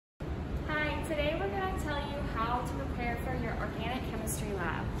we're going to tell you how to prepare for your organic chemistry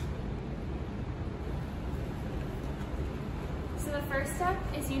lab. So the first step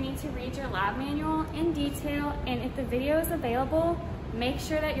is you need to read your lab manual in detail, and if the video is available, make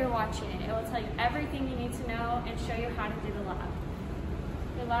sure that you're watching it. It will tell you everything you need to know and show you how to do the lab.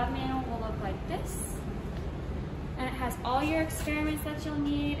 Your lab manual will look like this, and it has all your experiments that you'll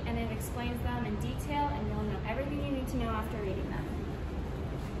need, and it explains them in detail, and you'll know everything you need to know after reading them.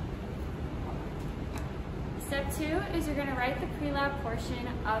 Step 2 is you're going to write the pre-lab portion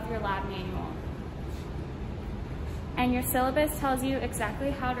of your lab manual. And your syllabus tells you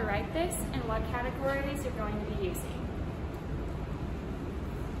exactly how to write this and what categories you're going to be using.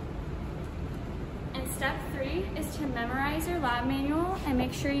 And step 3 is to memorize your lab manual and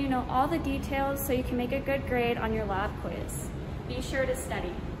make sure you know all the details so you can make a good grade on your lab quiz. Be sure to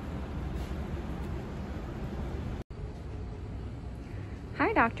study.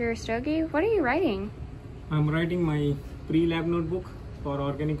 Hi, Dr. Rastogi. What are you writing? I'm writing my pre-lab notebook for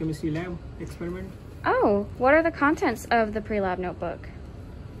organic chemistry lab experiment. Oh, what are the contents of the pre-lab notebook?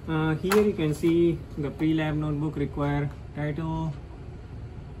 Here you can see the pre-lab notebook require title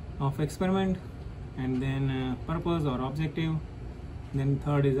of experiment, and then purpose or objective. Then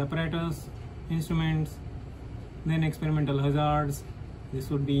third is apparatus, instruments, then experimental hazards. This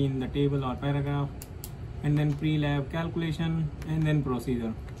would be in the table or paragraph, and then pre-lab calculation, and then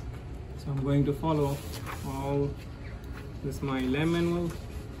procedure. So I'm going to follow all this my lab manual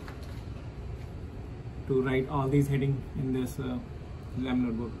to write all these headings in this lab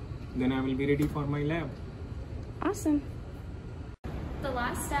notebook. Then I will be ready for my lab. Awesome. The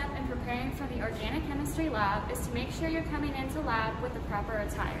last step in preparing for the organic chemistry lab is to make sure you're coming into lab with the proper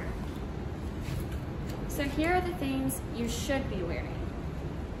attire. So here are the things you should be wearing.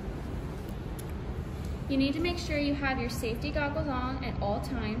 You need to make sure you have your safety goggles on at all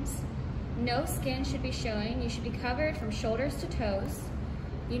times. No skin should be showing. You should be covered from shoulders to toes.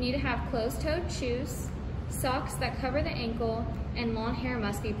 You need to have closed-toed shoes, socks that cover the ankle, and long hair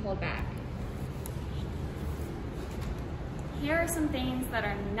must be pulled back. Here are some things that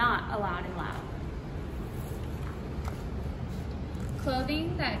are not allowed in lab.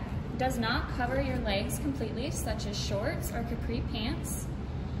 Clothing that does not cover your legs completely, such as shorts or capri pants.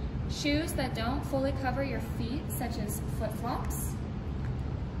 Shoes that don't fully cover your feet, such as flip-flops.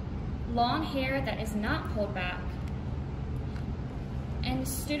 Long hair that is not pulled back. And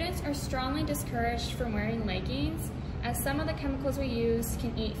students are strongly discouraged from wearing leggings, as some of the chemicals we use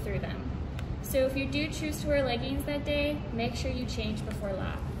can eat through them. So if you do choose to wear leggings that day, make sure you change before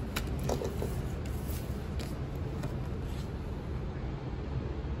lab.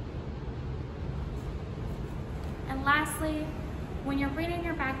 And lastly, when you're bringing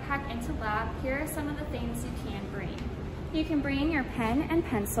your backpack into lab, here are some of the things you can bring. You can bring your pen and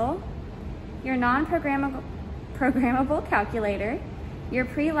pencil, your non-programmable calculator, your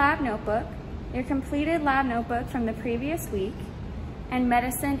pre-lab notebook, your completed lab notebook from the previous week, and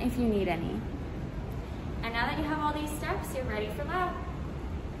medicine if you need any. And now that you have all these steps, you're ready for lab.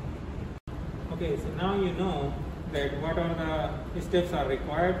 Okay, so now you know that what are the steps are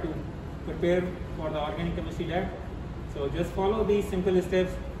required to prepare for the organic chemistry lab. So just follow these simple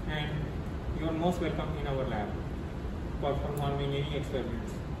steps and you are most welcome in our lab for performing any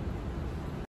experiments.